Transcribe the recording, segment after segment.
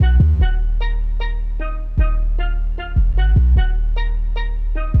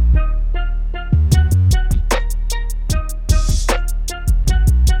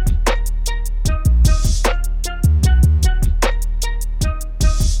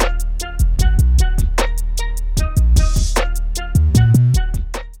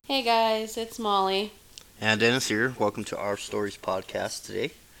Hey guys, it's Molly. And Dennis here. Welcome to our Stories podcast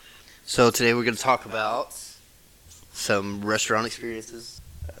today. So today we're going to talk about some restaurant experiences.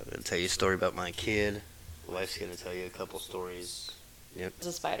 I'm going to tell you a story about my kid. My wife's going to tell you a couple stories. Yep. It's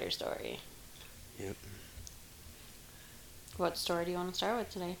a spider story. Yep. What story do you want to start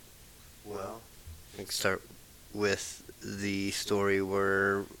with today? Well, I can start with the story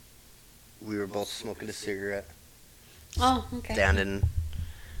where we were both smoking a cigarette. Oh, okay. Standing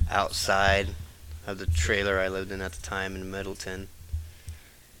outside of the trailer I lived in at the time in Middleton.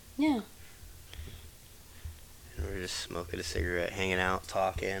 Yeah. And we were just smoking a cigarette, hanging out,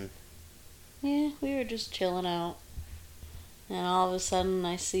 talking. Yeah, we were just chilling out. And all of a sudden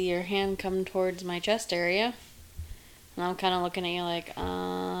I see your hand come towards my chest area. And I'm kind of looking at you like,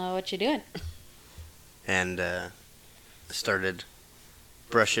 what you doing? And started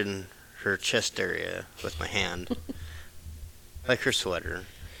brushing her chest area with my hand, like her sweater,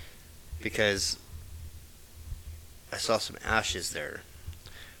 because I saw some ashes there.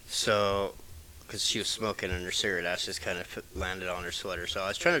 So, because she was smoking and her cigarette ashes kind of landed on her sweater, so I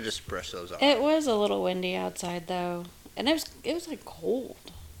was trying to just brush those off. It was a little windy outside though, and it was like cold.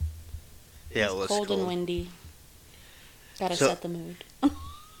 Yeah, it was cold and windy. Gotta set the mood.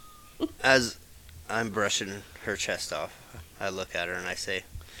 As I'm brushing her chest off, I look at her and I say,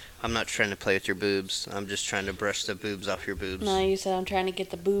 "I'm not trying to play with your boobs. I'm just trying to brush the boobs off your boobs." No, you said I'm trying to get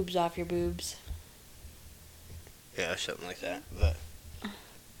the boobs off your boobs. Yeah, something like that. But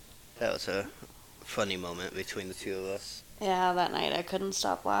that was a funny moment between the two of us. Yeah, that night I couldn't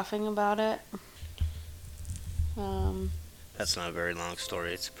stop laughing about it. That's not a very long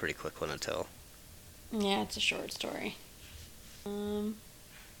story. It's a pretty quick one to tell. Yeah, it's a short story.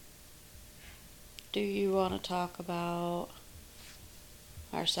 Do you want to talk about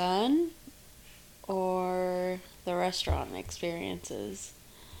our son or the restaurant experiences?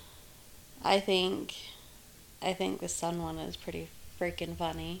 I think the son one is pretty freaking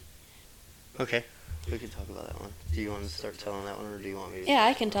funny. Okay, we can talk about that one. Do you want to start telling that one, or do you want me to? Yeah,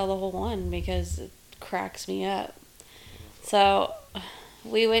 I can tell the whole one because it cracks me up. So,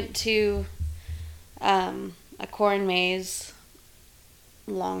 we went to a corn maze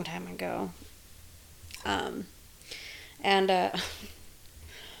a long time ago. And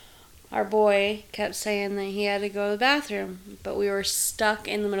our boy kept saying that he had to go to the bathroom, but we were stuck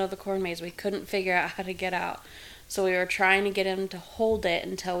in the middle of the corn maze. We couldn't figure out how to get out. So we were trying to get him to hold it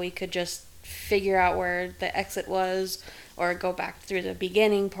until we could just figure out where the exit was or go back through the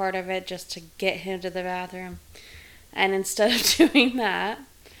beginning part of it just to get him to the bathroom. And instead of doing that,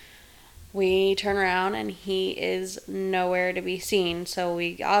 we turn around and he is nowhere to be seen. So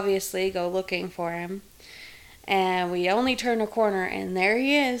we obviously go looking for him. And we only turn a corner and there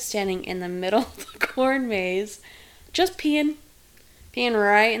he is standing in the middle of the corn maze, just peeing. Peeing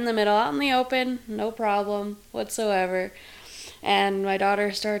right in the middle, out in the open, no problem whatsoever. And my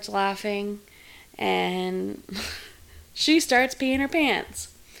daughter starts laughing and she starts peeing her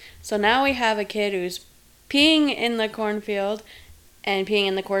pants. So now we have a kid who's peeing in the cornfield and peeing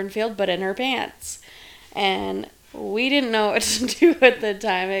in the cornfield but in her pants. And we didn't know what to do at the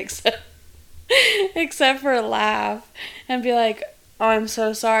time except for laugh and be like, "Oh, I'm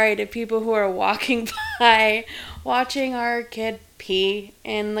so sorry" to people who are walking by watching our kid pee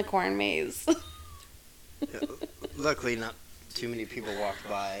in the corn maze. Luckily, not too many people walked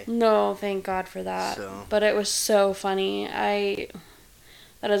by. No, thank God for that. So. But it was so funny.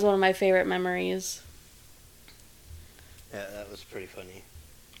 That is one of my favorite memories. Yeah, that was pretty funny.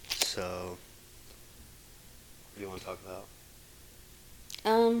 So, what do you want to talk about?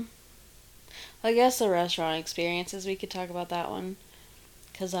 I guess the restaurant experiences, we could talk about that one.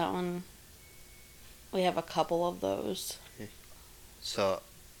 Because that one, we have a couple of those. So,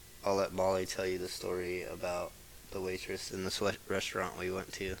 I'll let Molly tell you the story about the waitress in the restaurant we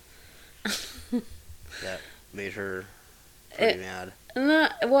went to. That made her pretty mad.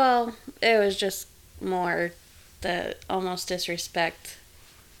 Well, it was just more the almost disrespect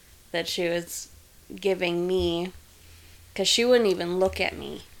that she was giving me. Because she wouldn't even look at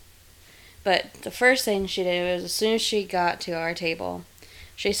me. But the first thing she did was as soon as she got to our table,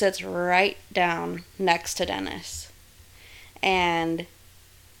 she sits right down next to Dennis. And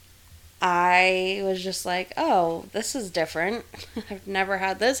I was just like, oh, this is different. I've never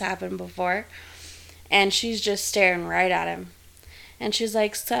had this happen before. And she's just staring right at him. And she's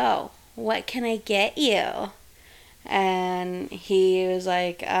like, "So, what can I get you?" And he was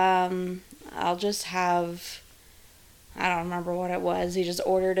like, I'll just have, I don't remember what it was. He just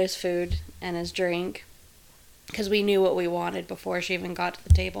ordered his food and his drink. because we knew what we wanted before she even got to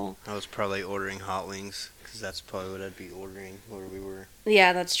the table. I was probably ordering hot wings because that's probably what I'd be ordering where we were.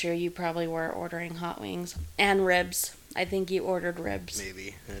 Yeah, that's true. You probably were ordering hot wings and ribs. I think you ordered ribs.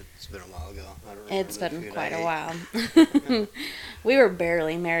 Maybe. It's been a while ago. I don't remember It's been quite a ate. while. We were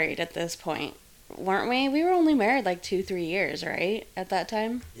barely married at this point, weren't we? We were only married like 2-3 years, right? At that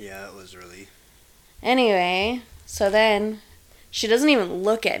time? Yeah, it was really. Anyway, so then she doesn't even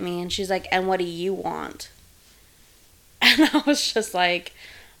look at me and she's like, "And what do you want?" And I was just like,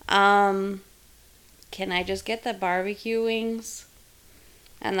 can I just get the barbecue wings?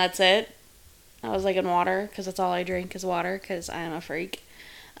 And that's it. I was like, in water, because that's all I drink is water, because I am a freak.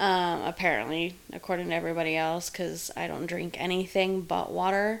 Apparently, according to everybody else, because I don't drink anything but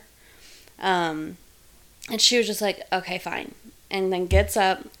water. And she was just like, okay, fine. And then gets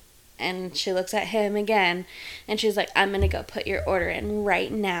up, and she looks at him again, and she's like, I'm going to go put your order in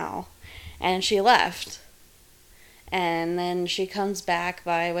right now. And she left. And then she comes back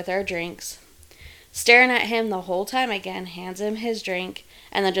by with our drinks, staring at him the whole time again, hands him his drink,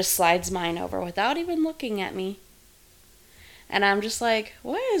 and then just slides mine over without even looking at me. And I'm just like,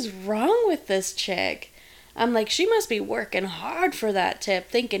 what is wrong with this chick? I'm like, she must be working hard for that tip,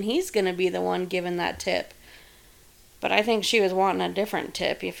 thinking he's going to be the one giving that tip. But I think she was wanting a different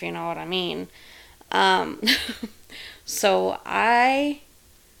tip, if you know what I mean. So I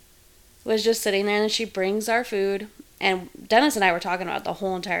was just sitting there, and she brings our food. And Dennis and I were talking about it the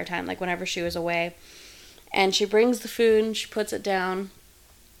whole entire time, like whenever she was away. And she brings the food, and she puts it down.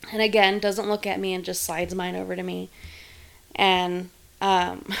 And again, doesn't look at me and just slides mine over to me. And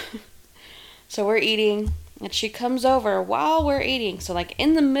so we're eating, and she comes over while we're eating. So like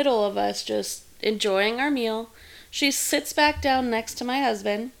in the middle of us just enjoying our meal, she sits back down next to my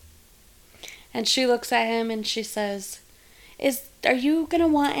husband. And she looks at him and she says, are you going to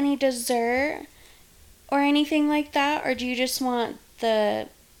want any dessert or anything like that? Or do you just want the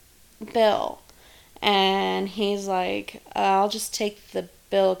bill? And he's like, I'll just take the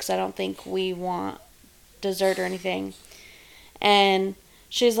bill because I don't think we want dessert or anything. And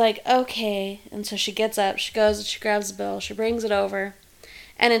she's like, okay. And so she gets up, she goes and she grabs the bill, she brings it over.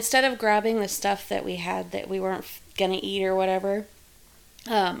 And instead of grabbing the stuff that we had that we weren't going to eat or whatever,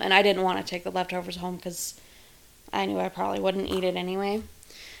 and I didn't want to take the leftovers home because I knew I probably wouldn't eat it anyway.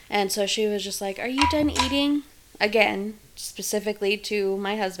 And so she was just like, are you done eating? Again, specifically to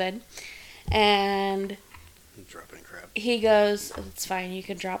my husband. And I'm dropping crap. He goes, it's fine, you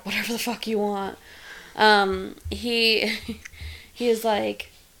can drop whatever the fuck you want. He is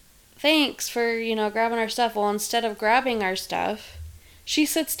like, thanks for, grabbing our stuff. Well, instead of grabbing our stuff, she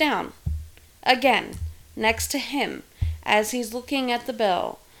sits down again next to him as he's looking at the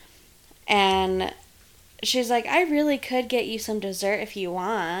bill. And she's like, I really could get you some dessert if you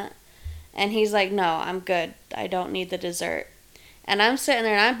want. And he's like, no, I'm good. I don't need the dessert. And I'm sitting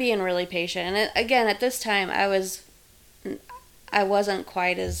there and I'm being really patient. And again, at this time, I wasn't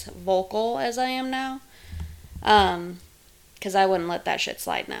quite as vocal as I am now. Because I wouldn't let that shit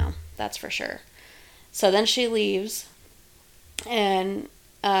slide now. That's for sure. So then she leaves. And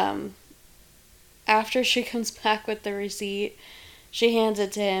after she comes back with the receipt, she hands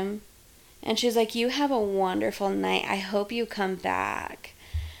it to him. And she's like, you have a wonderful night. I hope you come back.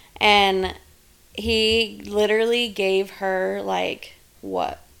 And he literally gave her, like,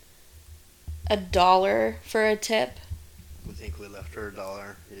 what? $1 for a tip? I think we left her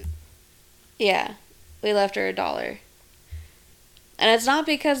 $1. Yeah, we left her $1. And it's not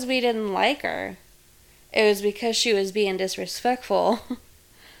because we didn't like her. It was because she was being disrespectful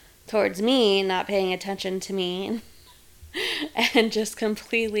towards me, not paying attention to me, and just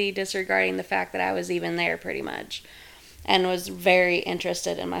completely disregarding the fact that I was even there, pretty much. And was very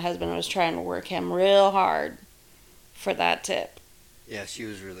interested, and my husband was trying to work him real hard for that tip. Yeah, she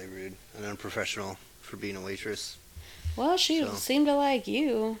was really rude and unprofessional for being a waitress. Well, she seemed to like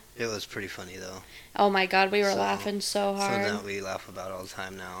you. It was pretty funny, though. Oh my God, we were laughing so hard. So that we laugh about all the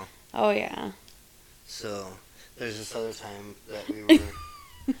time now. Oh, yeah. So, there's this other time that we were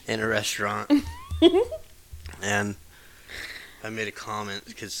in a restaurant, and I made a comment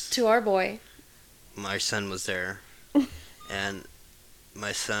because... To our boy. My son was there. And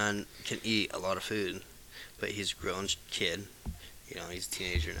my son can eat a lot of food, but he's a grown kid. He's a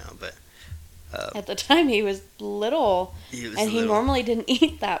teenager now, but... At the time, he was little, he normally didn't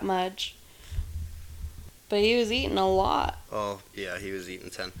eat that much. But he was eating a lot. Oh, yeah, he was eating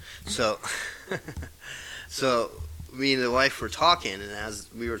 10. So, so me and the wife were talking, and as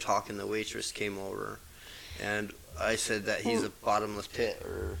we were talking, the waitress came over, and I said that he's a bottomless pit,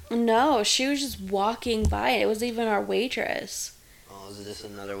 or... No, she was just walking by. It was even our waitress. Oh, was it just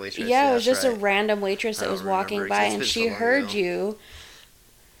another waitress? Yeah, it was that's just a right. random waitress I that was don't walking remember, by, 'cause it's and been she so long heard ago. you.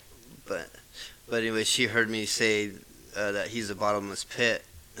 But anyway, she heard me say that he's a bottomless pit,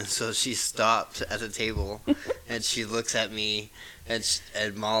 and so she stopped at the table, and she looks at me and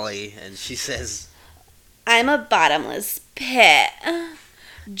Molly, and she says, I'm a bottomless pit.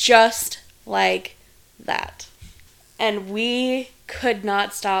 Just like that. And we could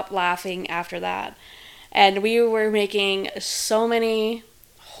not stop laughing after that. And we were making so many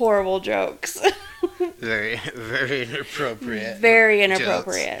horrible jokes. very, very inappropriate. Very jokes.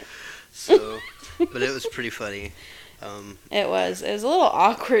 inappropriate. So, but it was pretty funny. It was. It was a little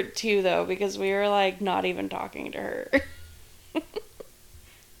awkward too, though, because we were like not even talking to her.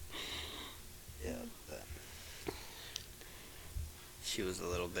 Yeah, but she was a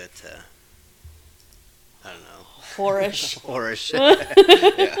little bit, I don't know. Whorish. Whorish.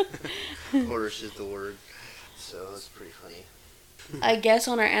 Yeah. Whorish is the word. So it was pretty funny. I guess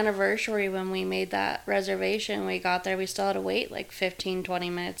on our anniversary when we made that reservation, we got there, we still had to wait like 15, 20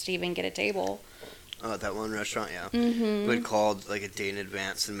 minutes to even get a table. Oh, at that one restaurant, yeah. Mm-hmm. We had called like a day in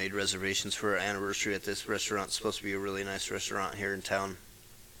advance and made reservations for our anniversary at this restaurant. It's supposed to be a really nice restaurant here in town.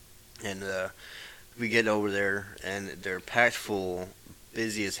 And we get over there, and they're packed full,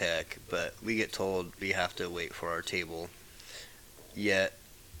 busy as heck, but we get told we have to wait for our table. Yet,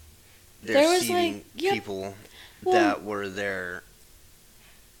 There they're was, seating like, yep. people Well, that were there,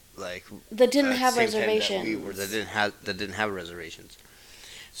 like, that didn't at have the same time reservations. that we were, that didn't have reservations.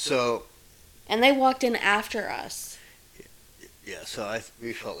 So, And they walked in after us. yeah, so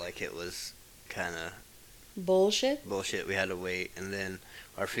we felt like it was kind of Bullshit. bullshit. We had to wait, and then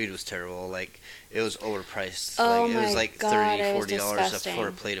our food was terrible. Like, it was overpriced. Oh Like, it was my like God, $30, it was $40 disgusting. for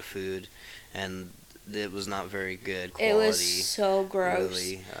a plate of food, and it was not very good It quality. was so gross.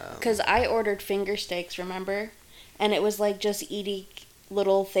 Really, Because I ordered finger steaks, remember? And it was like just eating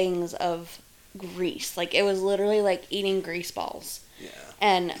little things of grease. Like, it was literally like eating grease balls. yeah.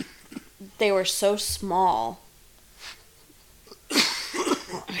 And they were so small.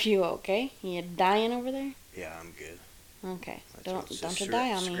 Are you okay? You dying over there? Yeah, I'm good. Okay. My Don't throat's you just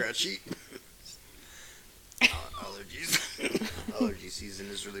die on me. Scratchy. Allergies. Allergy season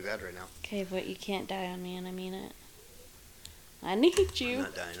is really bad right now. Okay, but you can't die on me, and I mean it. I need I'm you.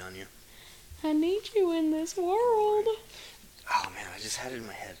 not dying on you. I need you in this world. Oh man, I just had it in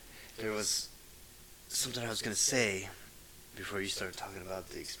my head. There was something I was gonna say before you started talking about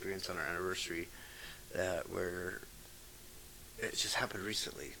the experience on our anniversary where it just happened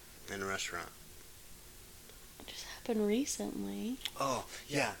recently in a restaurant. It just happened recently. Oh,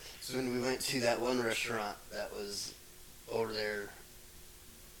 yeah. So when we went to that one restaurant that was over there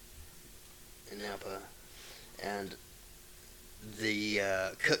in Napa, and the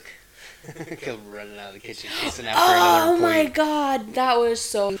cook come running out of the kitchen chasing after another Oh my employee. God, that was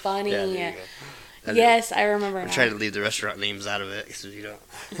so funny. Yeah, there you go. Yes, I remember I'm now. trying to leave the restaurant names out of it because you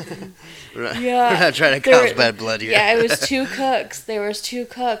don't. we're Yeah, not trying to there cause were- bad blood here. Yeah, it was two cooks. There was two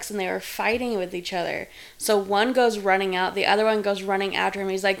cooks, and they were fighting with each other. So one goes running out, the other one goes running after him.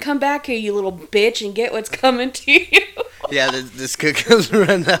 He's like, "Come back here, you little bitch, and get what's coming to you." Yeah, this cook comes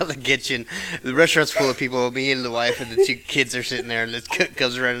running out of the kitchen. The restaurant's full of people. Me and the wife and the two kids are sitting there, and this cook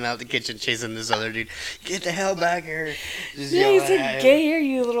comes running out of the kitchen chasing this other dude. Get the hell back here! Just Yeah, yelling he's at like, him. "Get here,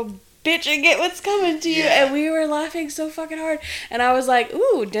 you little bitch, and get what's coming to you." Yeah. And we were laughing so fucking hard. And I was like,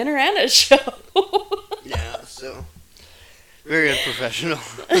 "Ooh, dinner and a show." Yeah, so very unprofessional.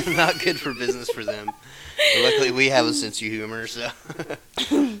 Not good for business for them. But luckily, we have a sense of humor, so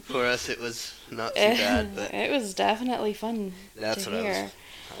for us, it was not too bad. But It was definitely fun that's to what hear.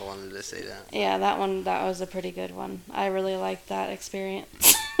 I wanted to say that. Yeah, that was a pretty good one. I really liked that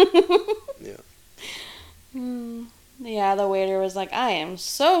experience. Yeah. Yeah, the waiter was like, "I am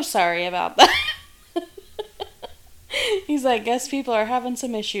so sorry about that." He's like, "Guess people are having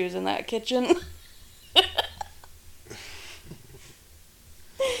some issues in that kitchen."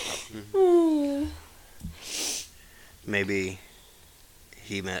 Maybe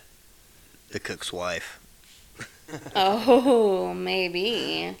he met the cook's wife. Oh,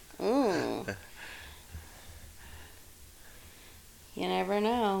 maybe. Ooh. You never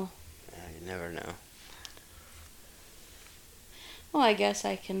know. You never know. Well, I guess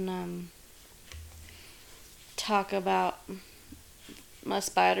I can talk about my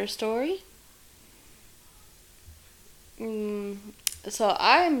spider story. So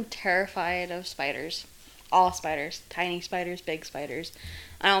I'm terrified of spiders. All spiders. Tiny spiders, big spiders.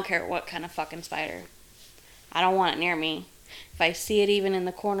 I don't care what kind of fucking spider. I don't want it near me. If I see it even in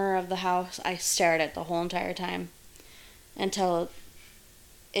the corner of the house, I stare at it the whole entire time. Until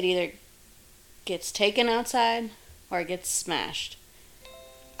it either gets taken outside or it gets smashed.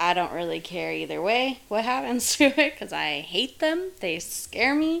 I don't really care either way what happens to it because I hate them. They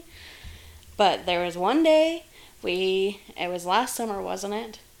scare me. But there was one day, it was last summer, wasn't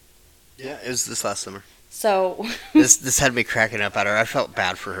it? Yeah, it was this last summer. So This had me cracking up at her. I felt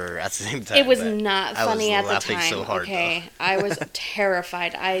bad for her at the same time. it was not funny at the time. So hard, okay, I was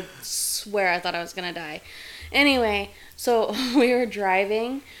terrified. I swear I thought I was gonna die. Anyway, so we were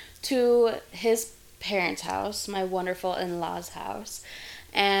driving to his parents' house, my wonderful in-laws' house,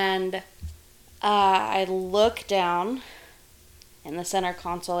 and I look down in the center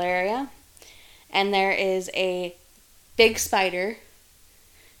console area, and there is a big spider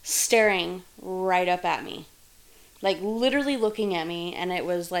staring right up at me. Like, literally looking at me, and it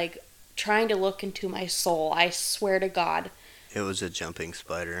was, like, trying to look into my soul. I swear to God. It was a jumping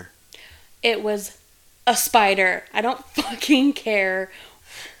spider. It was a spider. I don't fucking care.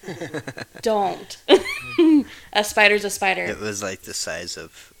 Don't. A spider's a spider. It was, like, the size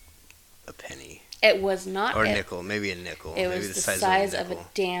of a penny. It was not. Or a nickel. Maybe a nickel. It maybe was the size of a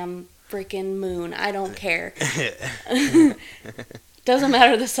damn freaking moon. I don't care. Doesn't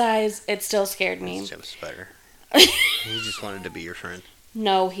matter the size. It still scared me. It's a jump spider. He just wanted to be your friend.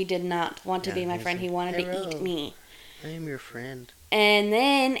 No, he did not want to be my friend. He wanted to eat me. I am your friend. And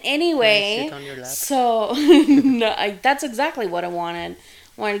then, anyway, Can I sit on your lap? so, no, that's exactly what I wanted.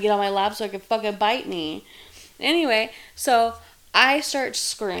 I wanted to get on my lap so I could fucking bite me. Anyway, so I start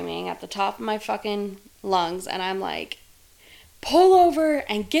screaming at the top of my fucking lungs, and I'm like, pull over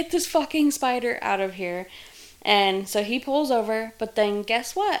and get this fucking spider out of here. And so he pulls over, but then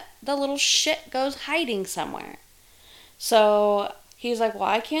guess what? The little shit goes hiding somewhere. So he's like, well,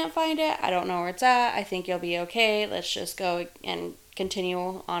 I can't find it. I don't know where it's at. I think you'll be okay. Let's just go and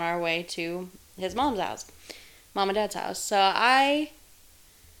continue on our way to his mom's house. Mom and Dad's house. So I'm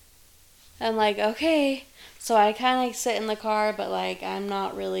like, okay. So I kind of sit in the car, but like I'm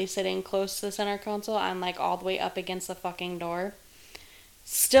not really sitting close to the center console. I'm like all the way up against the fucking door.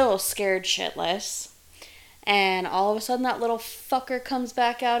 Still scared shitless. And all of a sudden that little fucker comes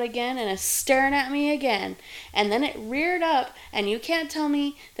back out again and is staring at me again. And then it reared up, and you can't tell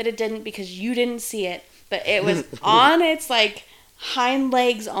me that it didn't because you didn't see it. But it was on its like hind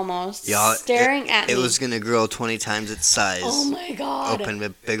legs almost, staring at me. It was going to grow 20 times its size. Oh my God. Open a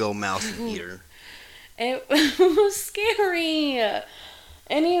big old mouth and eat her. It was scary.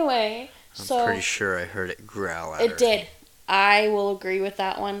 Anyway, I'm pretty sure I heard it growl at her. It did. I will agree with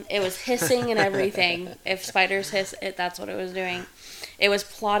that one. It was hissing and everything. If spiders hiss, that's what it was doing. It was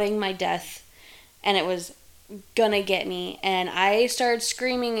plotting my death, and it was gonna get me. And I started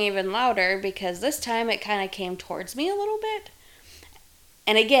screaming even louder because this time it kind of came towards me a little bit.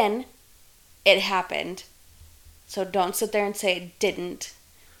 And again, it happened. So don't sit there and say it didn't.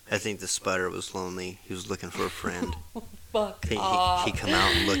 I think the spider was lonely. He was looking for a friend. Fuck He off. come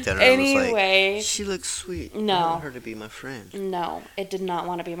out and looked at her and was Anyway. like, she looks sweet. No. I want her to be my friend. No, it did not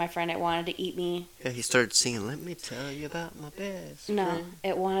want to be my friend. It wanted to eat me. Yeah, he started singing, let me tell you about my best No, friend.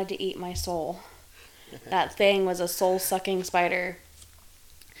 it wanted to eat my soul. That thing was a soul-sucking spider.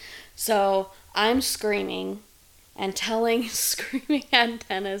 So I'm screaming and screaming at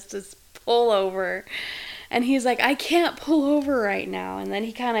Dennis to pull over. And he's like, I can't pull over right now. And then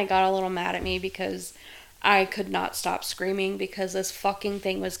he kind of got a little mad at me because I could not stop screaming because this fucking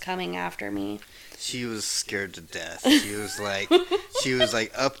thing was coming after me. She was scared to death. She was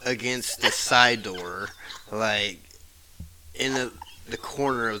like up against the side door, like in the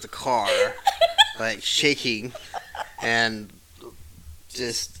corner of the car, like shaking and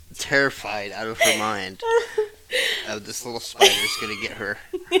just terrified out of her mind of this little spider's gonna get her.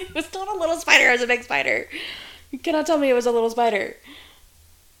 It was not a little spider, it was a big spider. You cannot tell me it was a little spider.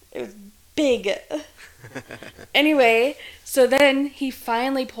 It was big. Anyway, so then he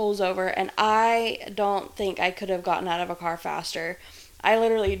finally pulls over, and I don't think I could have gotten out of a car faster. I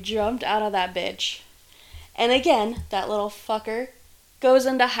literally jumped out of that bitch. And again, that little fucker goes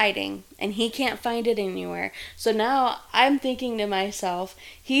into hiding, and he can't find it anywhere. So now I'm thinking to myself,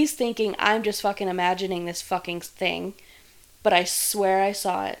 he's thinking I'm just fucking imagining this fucking thing. But I swear I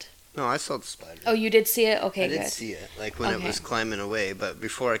saw it. No, I saw the spider. Oh, you did see it? Okay, I good. did see it, like when it was climbing away, but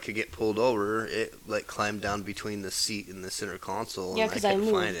before I could get pulled over, it like climbed down between the seat and the center console, Yeah, and I 'cause I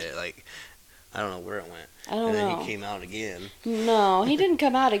couldn't find moved. it. Like, I don't know where it went. I don't know. And then he came out again. No, he didn't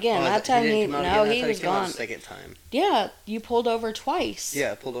come out again. That time he was gone. The second time. Yeah, you pulled over twice.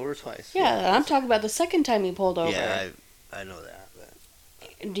 Yeah, I pulled over twice. Yeah, I'm talking about the second time you pulled over. Yeah, I know that.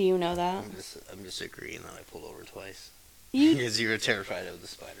 But Do you know that? I'm just agreeing that I pulled over twice. Because you were terrified of the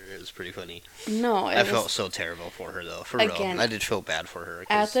spider. It was pretty funny. No, I felt so terrible for her, though. For Again, real. I did feel bad for her.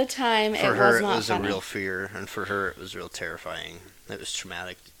 at the time, for it her, was not it was funny. a real fear, and for her, it was real terrifying. It was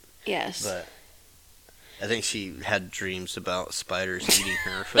traumatic. Yes. But I think she had dreams about spiders eating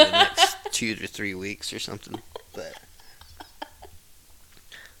her for the next 2 to 3 weeks or something. But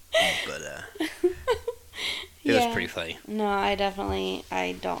it was pretty funny. No, I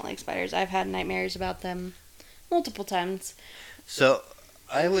don't like spiders. I've had nightmares about them multiple times. So,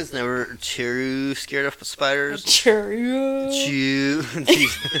 I was never too scared of spiders. Too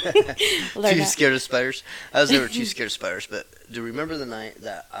scared of spiders. I was never too scared of spiders, but do you remember the night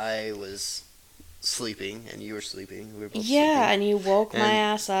that I was sleeping and you were sleeping? We were both sleeping. And you woke my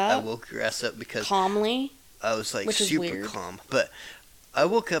ass up. I woke your ass up because calmly. I was like super calm, but I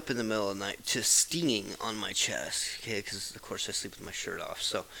woke up in the middle of the night to stinging on my chest. Okay, because of course I sleep with my shirt off,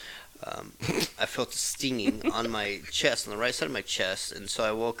 so I felt stinging on my chest, on the right side of my chest, and so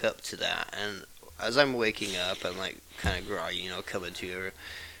I woke up to that. And as I'm waking up, I'm like kind of groggy, coming to.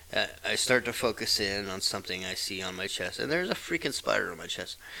 I start to focus in on something I see on my chest, and there's a freaking spider on my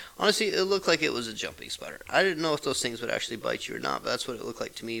chest. Honestly, it looked like it was a jumping spider. I didn't know if those things would actually bite you or not, but that's what it looked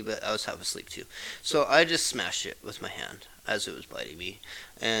like to me, but I was half asleep too. So I just smashed it with my hand as it was biting me,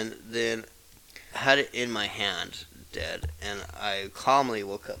 and then had it in my hand, dead, and I calmly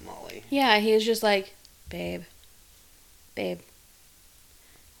woke up Mollie. Yeah, he was just like, babe,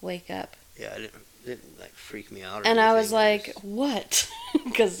 wake up. Yeah, it didn't like freak me out. And I was like, what?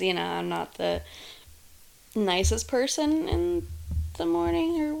 Because, I'm not the nicest person in the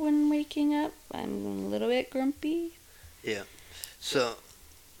morning or when waking up. I'm a little bit grumpy. Yeah. So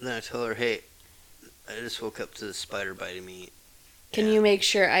then I told her, hey, I just woke up to the spider biting me. Can you make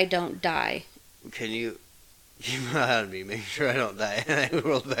sure I don't die? Can you had me make sure I don't die? And I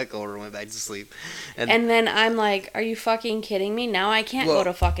rolled back over and went back to sleep. And then I'm like, are you fucking kidding me? Now I can't go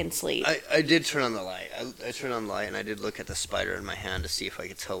to fucking sleep. I did turn on the light. I turned on the light and I did look at the spider in my hand to see if I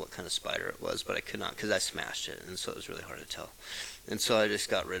could tell what kind of spider it was, but I could not because I smashed it, and so it was really hard to tell. And so I just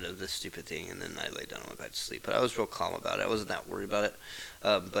got rid of this stupid thing, and then I laid down and went back to sleep. But I was real calm about it. I wasn't that worried about it.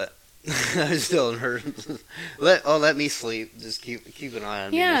 But I was still in her. Let me sleep. Just keep an eye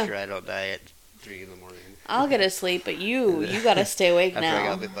on me. Make sure I don't die at 3 in the morning. I'll get to sleep, but you gotta stay awake now. After I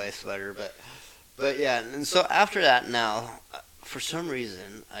got bit by a spider, but yeah, and so after that now, for some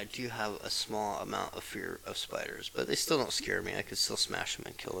reason, I do have a small amount of fear of spiders, but they still don't scare me. I could still smash them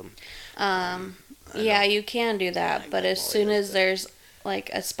and kill them. Yeah, you can do that, but as soon as there's like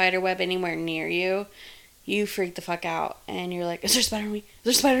a spider web anywhere near you, you freak the fuck out, and you're like, is there a spider on me? Is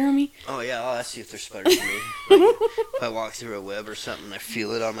there a spider on me? Oh, yeah, I'll ask you if there's spiders on me. Like, if I walk through a web or something, and I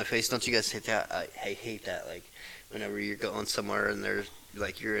feel it on my face. Don't you guys hate that? I hate that. Like, whenever you're going somewhere and there's,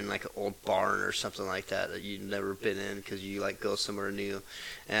 like, you're in, like, an old barn or something like that you've never been in because you, like, go somewhere new,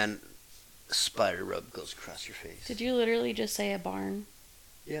 and a spider web goes across your face. Did you literally just say a barn?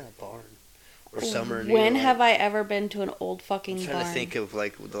 Yeah, a barn. Or somewhere new. When have I ever been to an old fucking barn? I'm trying to think of,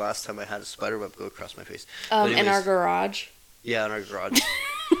 like, the last time I had a spider web go across my face. In our garage. Yeah, in our garage.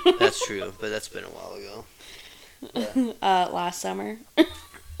 That's true, but that's been a while ago. Last summer.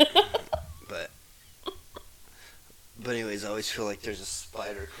 But anyways, I always feel like there's a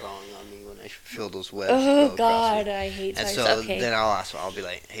spider crawling on me when I feel those webs. Oh, God, I hate spiders. And so then I'll be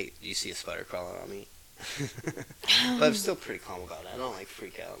like, hey, do you see a spider crawling on me? But I'm still pretty calm about it. I don't, like,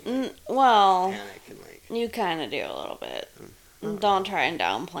 freak out and, panic and, like... You kind of do a little bit. Don't try and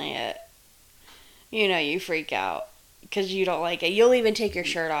downplay it. You freak out because you don't like it. You'll even take your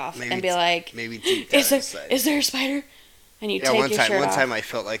shirt off and be like, is there a spider? And you take your shirt off. One time I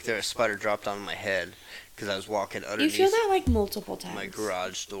felt like a spider dropped on my head because I was walking underneath. You feel that like multiple times. My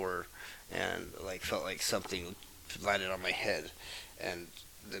garage door, and like felt like something landed on my head, and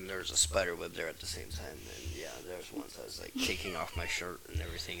then there was a spider web there at the same time. And yeah, there was once I was like taking off my shirt and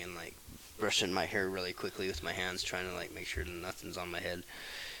everything, and like brushing my hair really quickly with my hands, trying to like make sure nothing's on my head.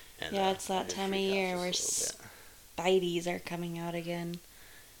 And, it's that time of year where spideys are coming out again.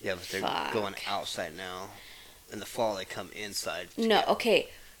 Yeah, but they're going outside now. In the fall, they come inside.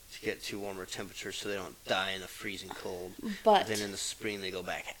 To get to warmer temperatures so they don't die in the freezing cold. But then in the spring, they go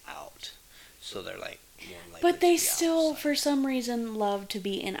back out. So they're like more likely But they to be still, outside. for some reason, love to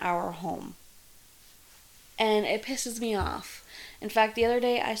be in our home. And it pisses me off. In fact, the other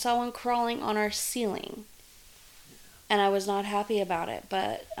day, I saw one crawling on our ceiling. And I was not happy about it,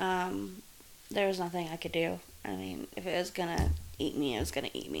 but there was nothing I could do. I mean, if it was going to eat me, it was going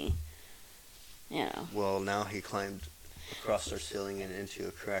to eat me. Well, now he climbed across our ceiling and into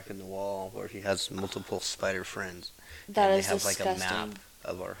a crack in the wall where he has multiple spider friends. That is disgusting. They have disgusting. like a map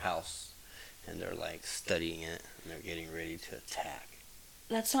of our house. and they're like studying it, and they're getting ready to attack.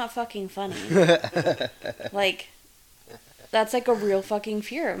 That's not fucking funny. Like, that's like a real fucking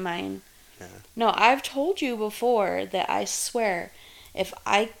fear of mine. Yeah. No, I've told you before that I swear, if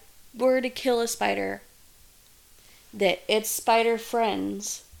I were to kill a spider, that its spider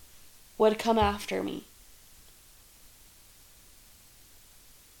friends would come after me.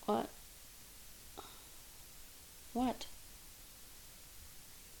 What? What?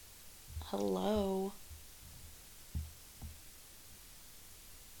 Hello?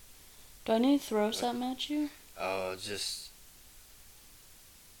 Do I need to throw something at you? Oh, just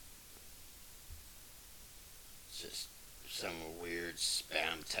some weird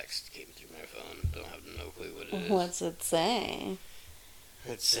spam text came through my phone. Don't have no clue what it is. What's it say?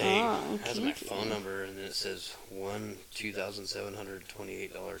 It's saying, Oh, has my kinky. phone number, and then it says one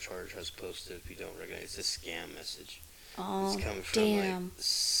 $2,728 charge has posted if you don't recognize this scam message. Oh, It's coming from damn. like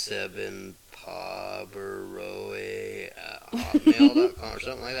Sebin Pabaroe at hotmail.com or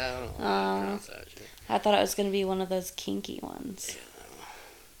something like that. I don't know how to pronounce that shit. I thought it was going to be one of those kinky ones.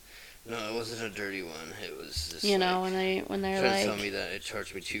 No, it wasn't a dirty one. It was just You know, like, when they're trying like... to tell me that it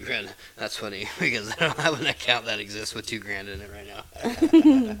charged me $2,000. That's funny because I don't have an account that exists with $2,000 in it right now.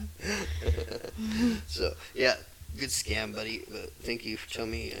 So yeah, good scam, buddy. But thank you for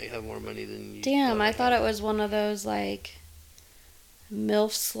telling me I have more money than you. Damn, I thought had. it was one of those like MILF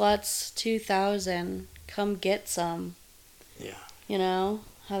Sluts 2000. Come get some. Yeah. You know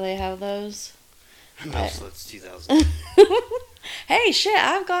how they have those. So it's 2000. Hey, shit!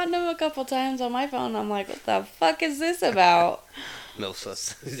 I've gotten them a couple times on my phone. I'm like, what the fuck is this about?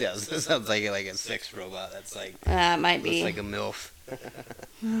 MILF. Yeah, that sounds like a sex robot. That's like It might be. looks like a MILF.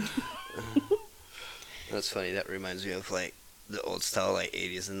 That's funny. That reminds me of like the old style like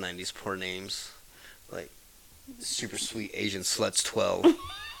 80s and 90s porn names, like super sweet Asian sluts 12.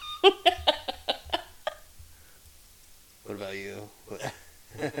 What about you?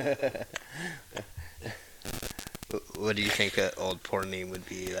 What do you think an old porn name would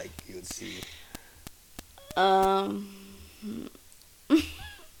be like? You would see. I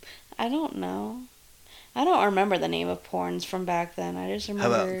don't know. I don't remember the name of porns from back then. I just How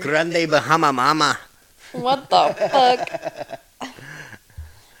remember. about Grande Bahama Mama? What the fuck?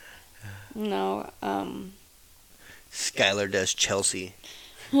 No. Skylar does Chelsea.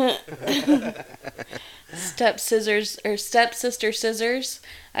 Stepsister scissors.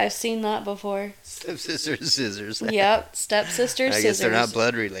 I've seen that before. Stepsister scissors. Yep, stepsister scissors. I guess they're not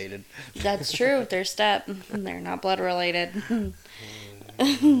blood related. That's true. They're not blood related.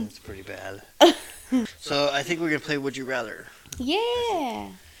 That's pretty bad. So I think we're gonna play Would You Rather. Yeah.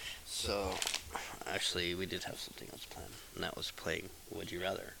 So actually, we did have something else planned, and that was playing Would You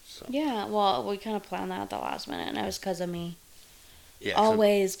Rather. So Yeah. Well, we kind of planned that at the last minute, and it was because of me. yeah,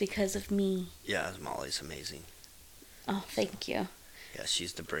 Always because of me. yeah, Molly's amazing. Oh, thank you. Yeah,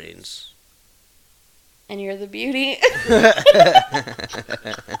 she's the brains. And you're the beauty.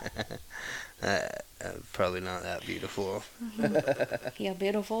 Probably not that beautiful. You're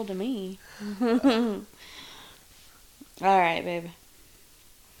beautiful to me. All right, babe.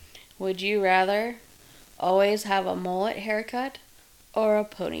 Would you rather always have a mullet haircut or a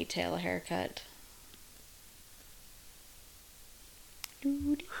ponytail haircut?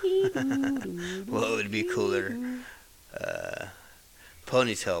 What would be cooler?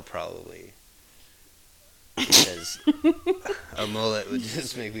 Ponytail, probably. Because a mullet would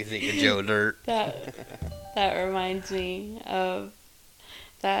just make me think of Joe Dirt. That reminds me of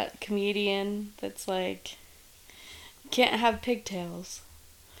that comedian that's like, can't have pigtails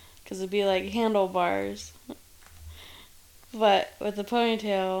because it'd be like handlebars. But with a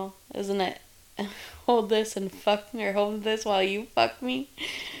ponytail, isn't it? Hold this and fuck me, or hold this while you fuck me.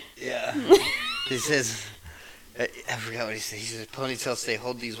 Yeah. He says, I forgot what he said. He says, ponytail say,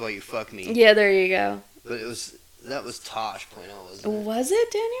 hold these while you fuck me. Yeah, there you go. But that was Tosh point oh, wasn't it? Was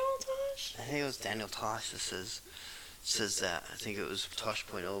it Daniel Tosh? I think it was Daniel Tosh that says that. I think it was Tosh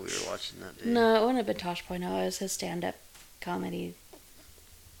point oh we were watching that day. No, it wouldn't have been Tosh Point oh. It was his stand-up comedy.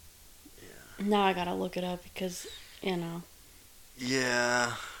 Yeah. Now I gotta look it up because, you know.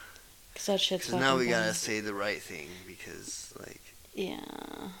 Yeah. Because that shit's Because fucking now we funny. gotta say the right thing because, like... Yeah.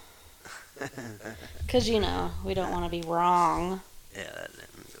 Because, you know, we don't want to be wrong. Yeah,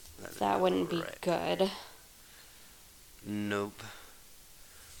 That wouldn't be right. good. Nope.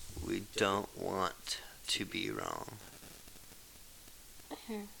 We don't want to be wrong.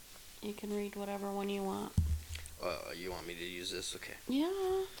 Here, you can read whatever one you want. You want me to use this? Okay. Yeah,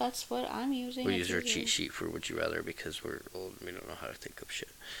 that's what I'm using. We'll It's use our easy. cheat sheet for Would You Rather because we're old and we don't know how to think of shit.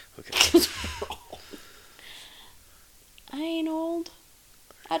 Okay. I ain't old.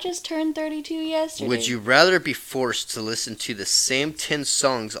 I just turned 32 yesterday. Would you rather be forced to listen to the same 10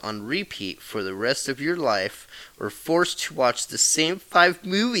 songs on repeat for the rest of your life, or forced to watch the same 5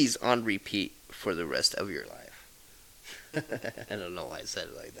 movies on repeat for the rest of your life? I don't know why I said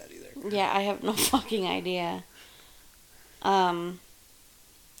it like that either. Yeah, I have no fucking idea.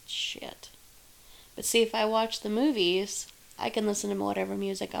 Shit. But see, if I watch the movies, I can listen to whatever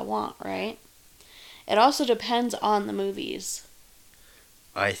music I want, right? It also depends on the movies.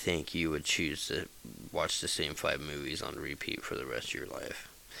 I think you would choose to watch the same 5 movies on repeat for the rest of your life.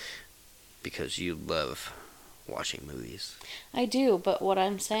 Because you love watching movies. I do, but what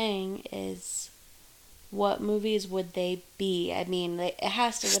I'm saying is, what movies would they be? I mean, it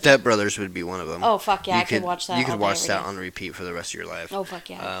has to... Step Brothers would be one of them. Oh, fuck yeah, I could watch that. You could watch that day. on repeat for the rest of your life. Oh, fuck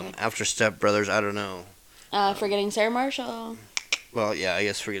yeah. After Step Brothers, I don't know. Forgetting Sarah Marshall. Well, yeah, I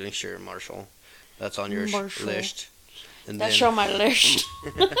guess Forgetting Sarah Marshall. That's on your list. And that's on my list.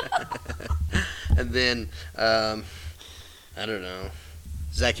 And then, I don't know.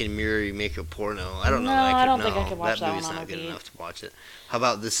 Zack and Miri Make a Porno. I don't know. I don't think I could watch that one movie's on not good repeat. enough to watch it. How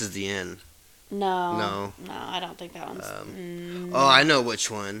about This Is the End? No, I don't think that one's... Oh, I know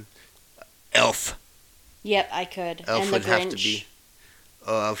which one. Elf. Yep, I could. Elf and would the have Grinch. to be...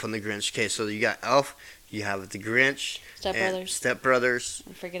 Oh, Elf and the Grinch. Okay, so you got Elf, you have the Grinch, Step Brothers,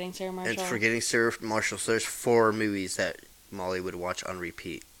 and Forgetting Sarah Marshall. And Forgetting Sarah Marshall. So there's 4 movies that Molly would watch on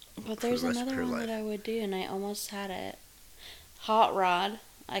repeat. But there's another one that I would do, and I almost had it. Hot Rod.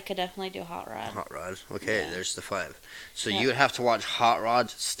 I could definitely do Hot Rod. Hot Rod. Okay, Yeah. there's the 5. So you would have to watch Hot Rod,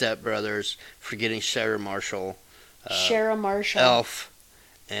 Step Brothers, Forgetting Sarah Marshall, Sarah Marshall. Elf,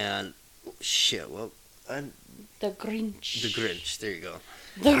 and shit. Well, The Grinch. The Grinch. There you go.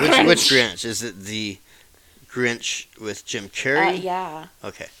 Grinch. Which Grinch? Is it the Grinch with Jim Carrey? Yeah.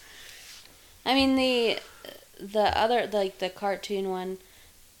 Okay. I mean the other, like the cartoon one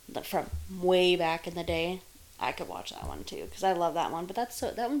from way back in the day. I could watch that one too because I love that one. But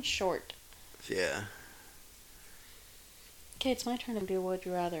that one's short. Yeah. Okay, it's my turn to do Would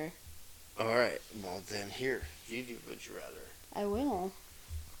You Rather. All right. Well, then here you do Would You Rather. I will.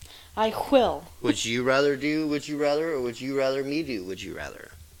 I will. Would you rather do Would You Rather, or would you rather me do Would You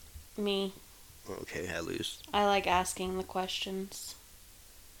Rather? Me. Okay, I lose. I like asking the questions.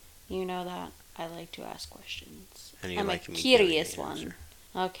 You know that. I like to ask questions. And you I'm like a me curious giving the one. answer.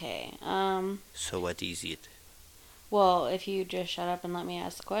 Okay. So what is it? Well, if you just shut up and let me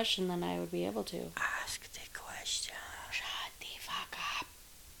ask the question, then I would be able to. Ask the question. Shut the fuck up.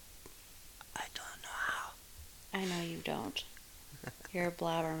 I don't know how. I know you don't. You're a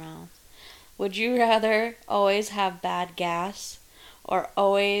blabbermouth. Would you rather always have bad gas or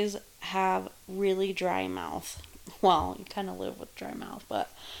always have really dry mouth? Well, you kind of live with dry mouth, but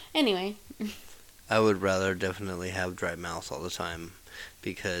anyway. I would rather definitely have dry mouth all the time,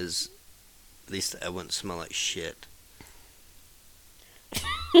 because at least I wouldn't smell like shit.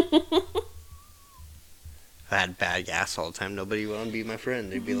 If I had bad gas all the time, nobody would want to be my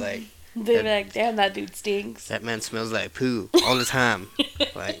friend. They'd be like, They'd be like, damn, that dude stinks. that man smells like poo all the time.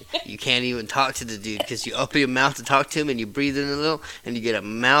 Like, you can't even talk to the dude because you open your mouth to talk to him and you breathe in a little and you get a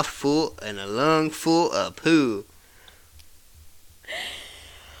mouthful and a lung full of poo.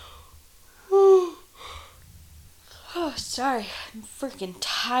 Oh, sorry. I'm freaking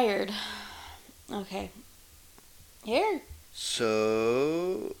tired. Okay. Here.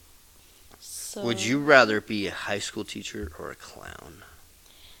 So, would you rather be a high school teacher or a clown?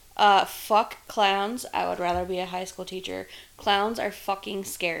 Fuck clowns. I would rather be a high school teacher. Clowns are fucking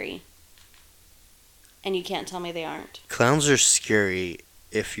scary. And you can't tell me they aren't. Clowns are scary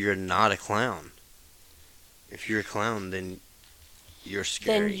if you're not a clown. If you're a clown, then you're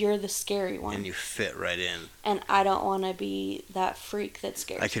scary. Then you're the scary one. And you fit right in. And I don't want to be that freak that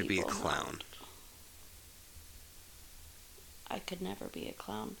scares people. I could be a clown. I could never be a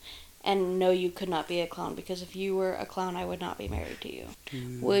clown. And no, you could not be a clown, because if you were a clown, I would not be married to you.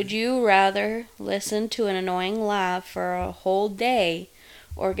 Would you rather listen to an annoying laugh for a whole day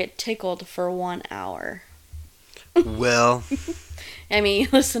or get tickled for 1 hour? Well, I mean, you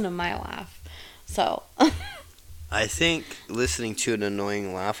listen to my laugh. So. I think listening to an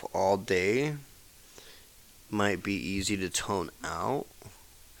annoying laugh all day might be easy to tone out.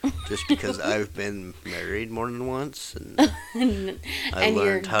 Just because I've been married more than once, and I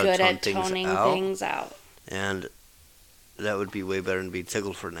learned how to tone things out. And that would be way better than being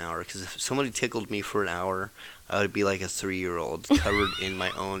tickled for an hour. Because if somebody tickled me for an hour, I would be like a 3-year-old covered in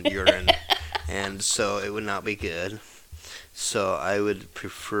my own urine, and so it would not be good. So I would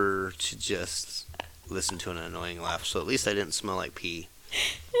prefer to just listen to an annoying laugh. So at least I didn't smell like pee.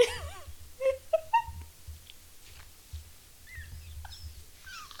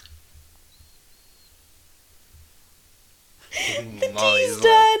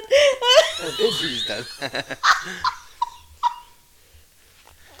 She's done.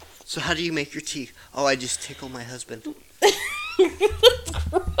 So how do you make your tea? Oh, I just tickle my husband.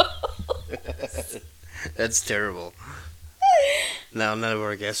 That's terrible. Now none of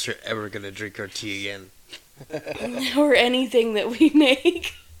our guests are ever going to drink our tea again. Or anything that we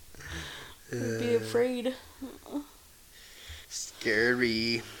make. I'd be afraid.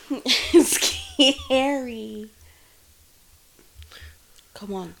 Scary. Scary.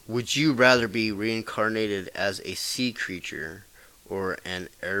 Come on. Would you rather be reincarnated as a sea creature or an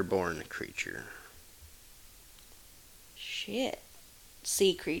airborne creature? Shit.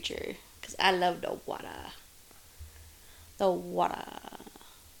 Sea creature. Because I love the water. The water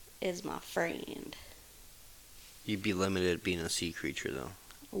is my friend. You'd be limited being a sea creature, though.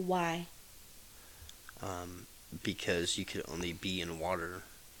 Why? Because you could only be in water.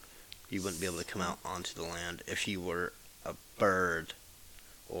 You wouldn't be able to come out onto the land. If you were a bird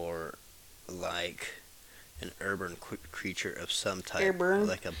or like an urban creature of some type, Airborne?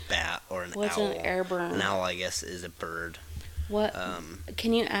 like a bat or an What's owl. an airborne? An owl, I guess, is a bird. What?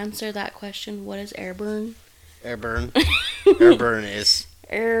 Can you answer that question? What is airborne? Airborne? Airborne is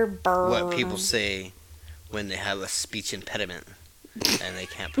Airborne. what people say when they have a speech impediment and they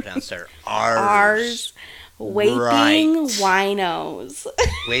can't pronounce their R's. R's. Waping Right. winos.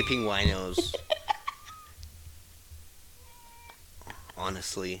 Waping winos.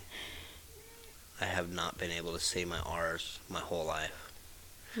 Honestly, I have not been able to say my R's my whole life.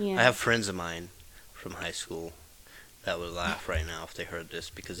 Yeah. I have friends of mine from high school that would laugh right now if they heard this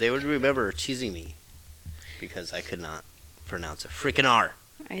because they would remember teasing me because I could not pronounce a freaking R.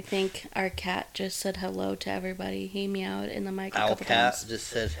 I think our cat just said hello to everybody. He meowed in the mic a Owl couple cat times. just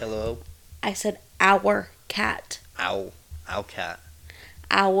said hello. I said our cat. Owl. Owl cat.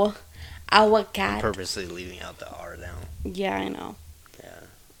 Our I'm cat. purposely leaving out the R now. Yeah, I know. Yeah.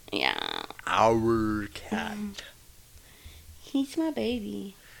 Yeah. Our cat. He's my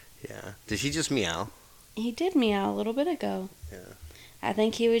baby. Yeah. Did he just meow? He did meow a little bit ago. Yeah. I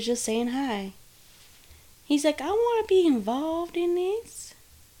think he was just saying hi. He's like, I want to be involved in this.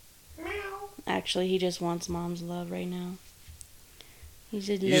 Meow. Actually, he just wants mom's love right now. He's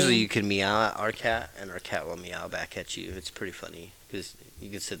just Usually you can meow at our cat, and our cat will meow back at you. It's pretty funny, because you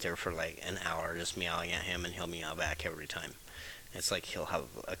can sit there for like an hour just meowing at him, and he'll meow back every time. It's like he'll have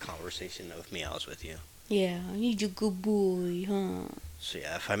a conversation of meows with you. Yeah, he's a good boy, huh? So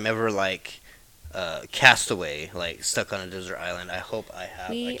yeah, if I'm ever like castaway, like stuck on a desert island, I hope I have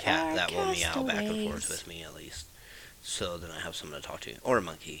We a cat are that will meow back and castaways. forth with me at least. So then I have someone to talk to. Or a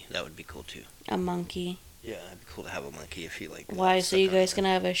monkey. That would be cool too. A monkey. Yeah, it'd be cool to have a monkey if you like. Why? So stuck you on guys a- gonna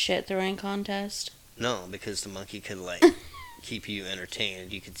have a shit throwing contest? No, because the monkey could like keep you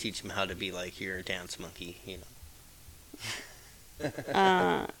entertained. You could teach him how to be like your dance monkey, you know.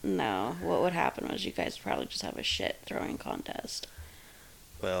 No. What would happen was you guys would probably just have a shit throwing contest.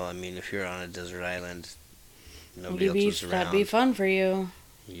 Well, I mean, if you're on a desert island, nobody else is around. That'd be fun for you.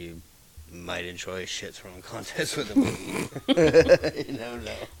 You might enjoy a shit throwing contest with a monkey. You never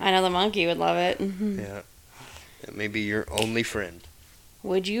know. I know the monkey would love it. Yeah. It may be your only friend.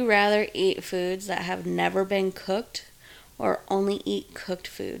 Would you rather eat foods that have never been cooked or only eat cooked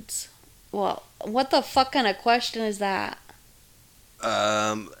foods? Well, what the fuck kind of question is that?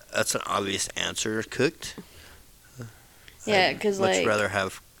 That's an obvious answer. Cooked. Yeah, I'd 'cause, much like- rather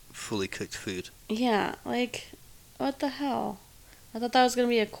have fully cooked food. Yeah, like, what the hell? I thought that was going to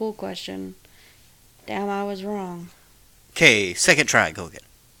be a cool question. Damn, I was wrong. Okay, second try. Go again.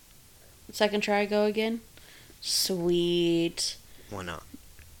 Second try, go again? Sweet. Why not?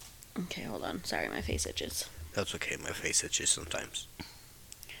 Okay, hold on. Sorry, my face itches. That's okay. My face itches sometimes.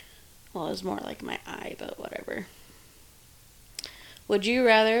 Well, it was more like my eye, but whatever. Would you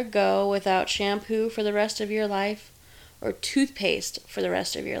rather go without shampoo for the rest of your life or toothpaste for the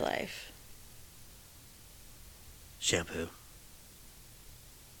rest of your life? Shampoo.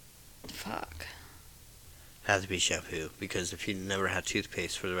 Fuck. Has to be shampoo, because if you never had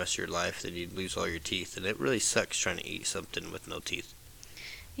toothpaste for the rest of your life, then you'd lose all your teeth, and it really sucks trying to eat something with no teeth.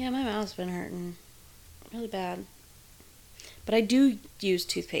 Yeah, my mouth's been hurting. Really bad. But I do use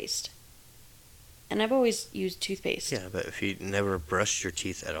toothpaste. And I've always used toothpaste. Yeah, but if you never brushed your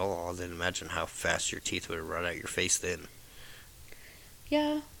teeth at all, then imagine how fast your teeth would run out your face then.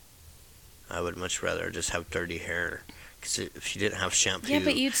 Yeah. I would much rather just have dirty hair. Because if you didn't have shampoo, Yeah,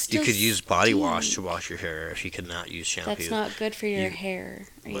 but you'd you still could use body wash to stink. wash your hair if you could not use shampoo. That's not good for your You- hair.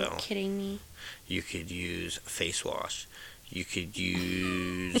 Are well, you kidding me? You could use face wash. You could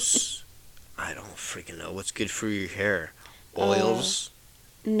use... I don't freaking know what's good for your hair. Oils.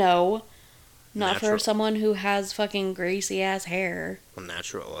 No. Not for someone who has fucking greasy ass hair. Well,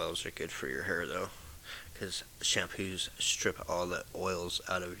 natural oils are good for your hair, though. Because shampoos strip all the oils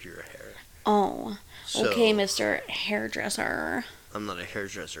out of your hair. Oh. So, okay, Mr. Hairdresser. I'm not a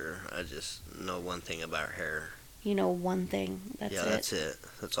hairdresser. I just know one thing about hair. You know one thing. That's it. That's it.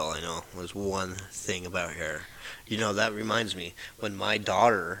 That's all I know. Was one thing about hair. You know, that reminds me. When my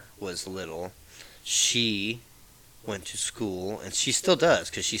daughter was little, she went to school, and she still does,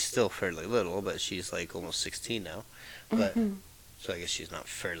 because she's still fairly little, but she's like almost 16 now. But so I guess she's not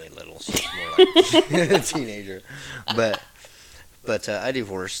fairly little. She's more like a teenager. But I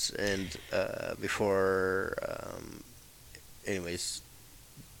divorced, and before, anyways,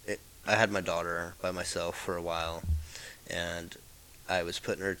 I had my daughter by myself for a while, and I was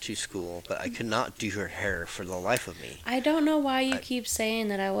putting her to school, but I could not do her hair for the life of me. I don't know why you keep saying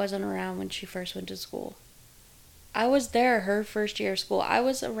that I wasn't around when she first went to school. I was there her first year of school. I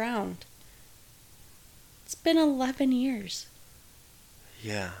was around. It's been 11 years.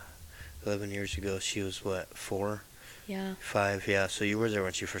 Yeah. 11 years ago, she was what, 4? Yeah. 5, yeah. So you were there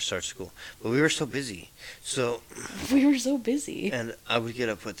when she first started school. But we were so busy. We were so busy. And I would get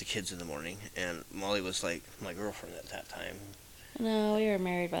up with the kids in the morning, and Molly was like my girlfriend at that time. No, we were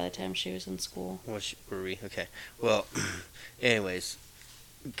married by the time she was in school. Were we? Okay. Well, anyways,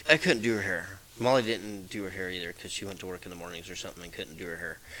 I couldn't do her hair. Molly didn't do her hair either because she went to work in the mornings or something and couldn't do her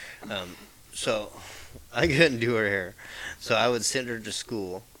hair. So I couldn't do her hair. So I would send her to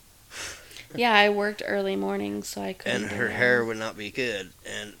school. Yeah, I worked early mornings, so I couldn't. And her hair would not be good.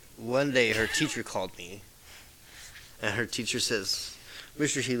 And one day her teacher called me, and her teacher says,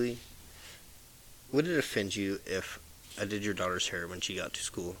 "Mr. Healy, would it offend you if I did your daughter's hair when she got to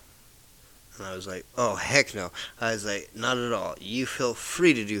school?" And I was like, "Oh, heck no." I was like, "Not at all. You feel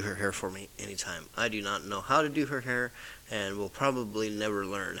free to do her hair for me anytime. I do not know how to do her hair, and will probably never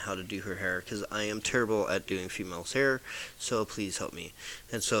learn how to do her hair because I am terrible at doing females' hair, so please help me."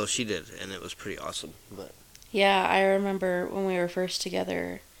 And so she did, and it was pretty awesome. But yeah, I remember when we were first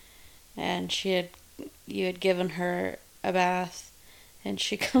together, and you had given her a bath, and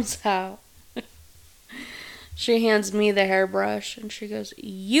she comes out. She hands me the hairbrush, and she goes,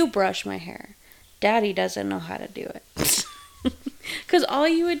 "You brush my hair. Daddy doesn't know how to do it." Because all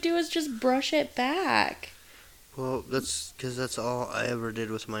you would do is just brush it back. Well, that's because that's all I ever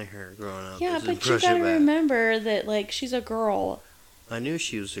did with my hair growing up. Yeah, but you gotta remember that, like, she's a girl. I knew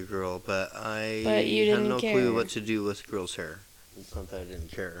she was a girl, but you had didn't no care. clue what to do with girls' hair. It's not that I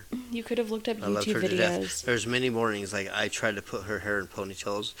didn't care. You could have looked up I loved YouTube her to death. videos. There's many mornings, like, I tried to put her hair in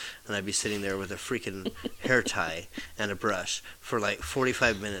ponytails, and I'd be sitting there with a freaking hair tie and a brush for, like,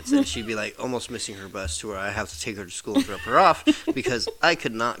 45 minutes, and she'd be, like, almost missing her bus to where I have to take her to school and drop her off because I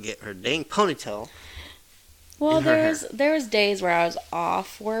could not get her dang ponytail. Well, there was days where I was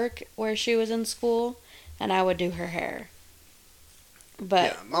off work where she was in school, and I would do her hair.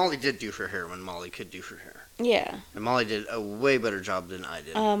 But yeah, Molly did do her hair when Molly could do her hair. Yeah. And Molly did a way better job than I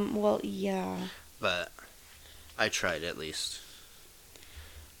did. Well, yeah. But I tried at least.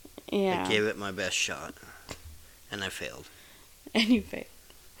 Yeah. I gave it my best shot. And I failed. And you failed.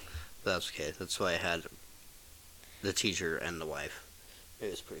 But that's okay. That's why I had the teacher and the wife.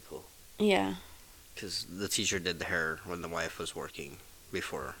 It was pretty cool. Yeah. Because the teacher did the hair when the wife was working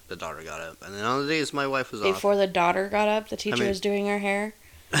before the daughter got up. And then on the days my wife was off. Before the daughter got up, the teacher was doing her hair?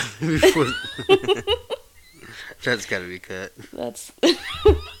 Before... That's gotta be cut. That's... I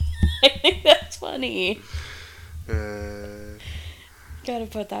think that's funny. Gotta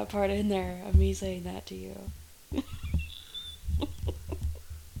put that part in there of me saying that to you.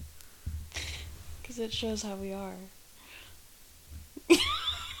 Because it shows how we are.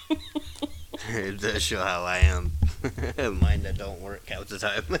 It does show how I am. Mine that don't work half the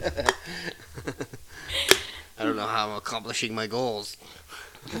time. I don't know how I'm accomplishing my goals.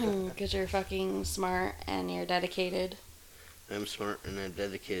 Because you're fucking smart and you're dedicated. I'm smart and I'm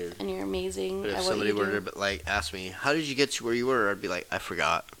dedicated. And you're amazing. But if at somebody what you were do. to like ask me, "How did you get to where you were?" I'd be like, "I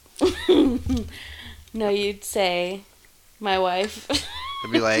forgot." No, you'd say, "My wife."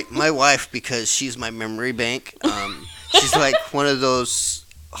 I'd be like, "My wife," because she's my memory bank. She's like one of those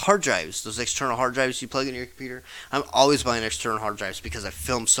hard drives, those external hard drives you plug in your computer. I'm always buying external hard drives because I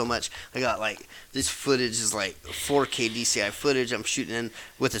film so much. I got like this footage is like 4K DCI footage I'm shooting in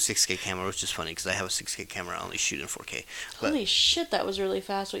with a 6K camera, which is funny because I have a 6K camera. I only shoot in 4K. But Holy shit, that was really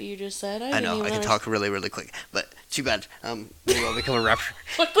fast what you just said. I know, I can talk really, really quick. But too bad. Maybe I'll become a rapper.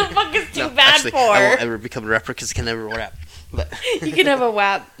 What the fuck is too bad actually, for? I won't ever become a rapper because I can never rap. But You can have a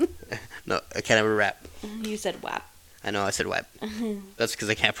WAP. No, I can't ever rap. You said WAP. I know, I said WAP. That's because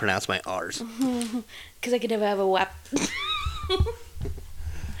I can't pronounce my R's. Because I can never have a WAP.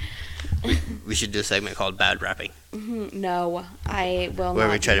 We should do a segment called Bad Rapping, No, I will where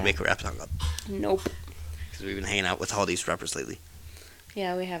not. we try do to that. make a rap song up. Nope. Because we've been hanging out with all these rappers lately.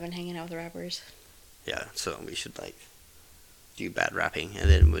 Yeah, we have been hanging out with rappers. Yeah, so we should do bad rapping, and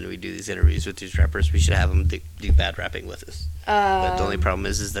then when we do these interviews with these rappers, we should have them do bad rapping with us. But the only problem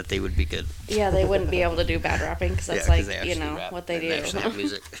is that they would be good. Yeah, they wouldn't be able to do bad rapping because that's they like, actually rap, what they and do. They actually have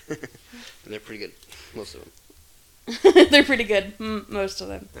music. And they're pretty good, most of them. They're pretty good, most of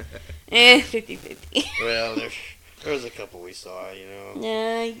them. 50-50. Well, there was a couple we saw,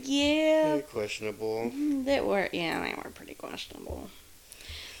 Yeah. They're questionable. They were pretty questionable.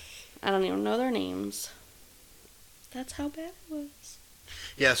 I don't even know their names. That's how bad it was.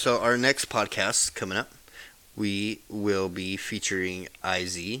 Yeah, so our next podcast coming up, we will be featuring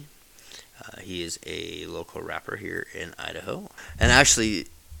IZ. He is a local rapper here in Idaho. And actually,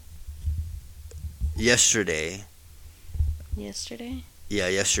 yesterday,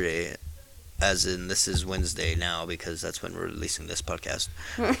 as in this is Wednesday now because that's when we're releasing this podcast.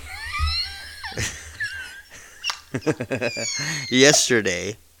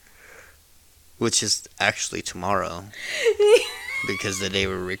 Yesterday, which is actually tomorrow, because the day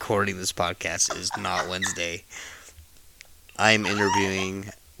we're recording this podcast is not Wednesday, I'm interviewing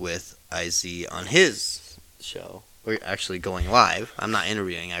with IZ on his show. We're actually going live. I'm not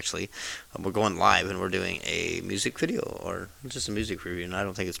interviewing, actually. We're going live, and we're doing a music video, or just a music review. And I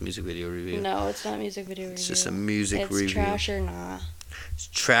don't think it's a music video review. No, it's not music video review. It's just a music review. It's trash or nah. It's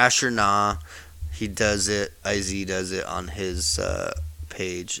trash or nah. He does it. IZ does it on his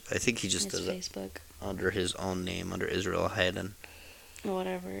page. I think he just does Facebook. it under his own name, under Israel Hayden.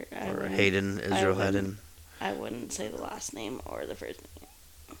 Whatever. Or Hayden, Israel Hayden. I wouldn't say the last name or the first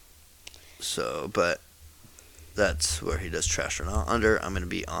name. So, but that's where he does Trash or Not under. I'm going to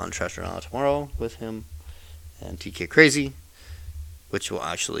be on Trash or Not tomorrow with him and TK Crazy, which will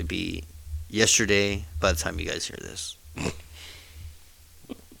actually be yesterday by the time you guys hear this.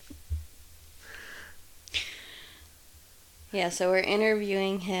 Yeah, so we're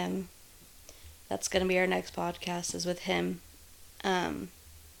interviewing him. That's going to be our next podcast, is with him.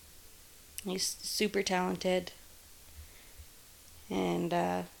 He's super talented. And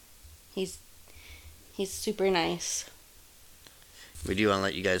he's super nice. We do want to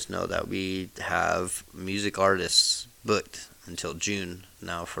let you guys know that we have music artists booked until June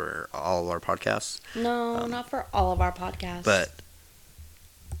now for all of our podcasts. No, not for all of our podcasts. But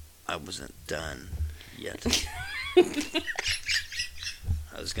I wasn't done yet. I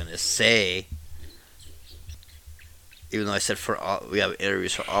was going to say, even though I said we have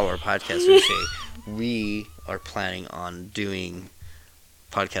interviews for all our podcasts, we say we are planning on doing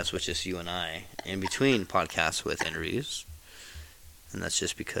podcasts with just you and I in between podcasts with interviews. And that's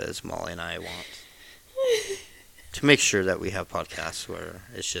just because Molly and I want to make sure that we have podcasts where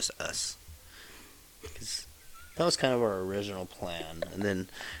it's just us. Because that was kind of our original plan. And then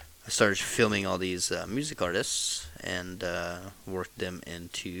I started filming all these music artists and worked them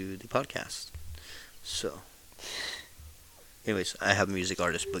into the podcast. So, anyways, I have music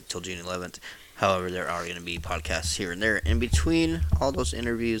artists booked till June 11th. However, there are going to be podcasts here and there in between all those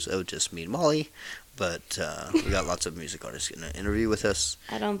interviews of just me and Molly. But we got lots of music artists going to interview with us.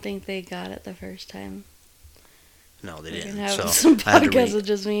 I don't think they got it the first time. No, they We're didn't. gonna have So some I had to podcasts with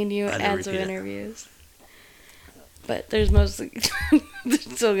just me and you and some repeat it. interviews. But there's mostly there's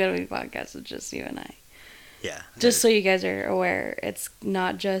still gonna be podcasts with just you and I. Yeah. Just so you guys are aware, it's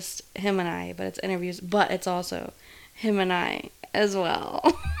not just him and I, but it's interviews. But it's also him and I as well.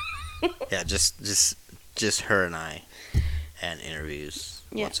 Yeah, just her and I, and interviews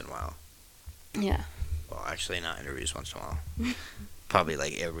once in a while. Yeah. Well, actually, not interviews once in a while. Probably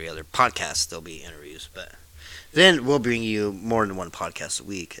like every other podcast, there'll be interviews. But then we'll bring you more than one podcast a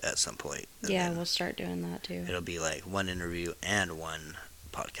week at some point. Yeah, we'll start doing that too. It'll be like one interview and one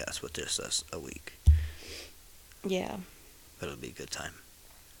podcast with just us a week. Yeah. But it'll be a good time.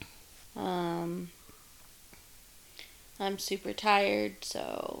 I'm super tired,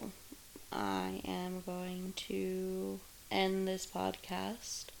 so I am going to end this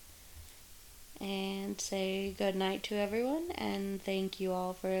podcast and say good night to everyone, and thank you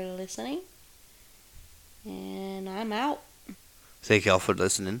all for listening. And I'm out. Thank you all for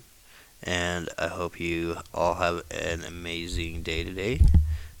listening, and I hope you all have an amazing day today,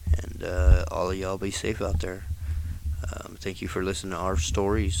 and all of y'all be safe out there. Thank you for listening to our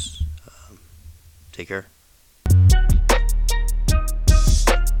stories. Take care.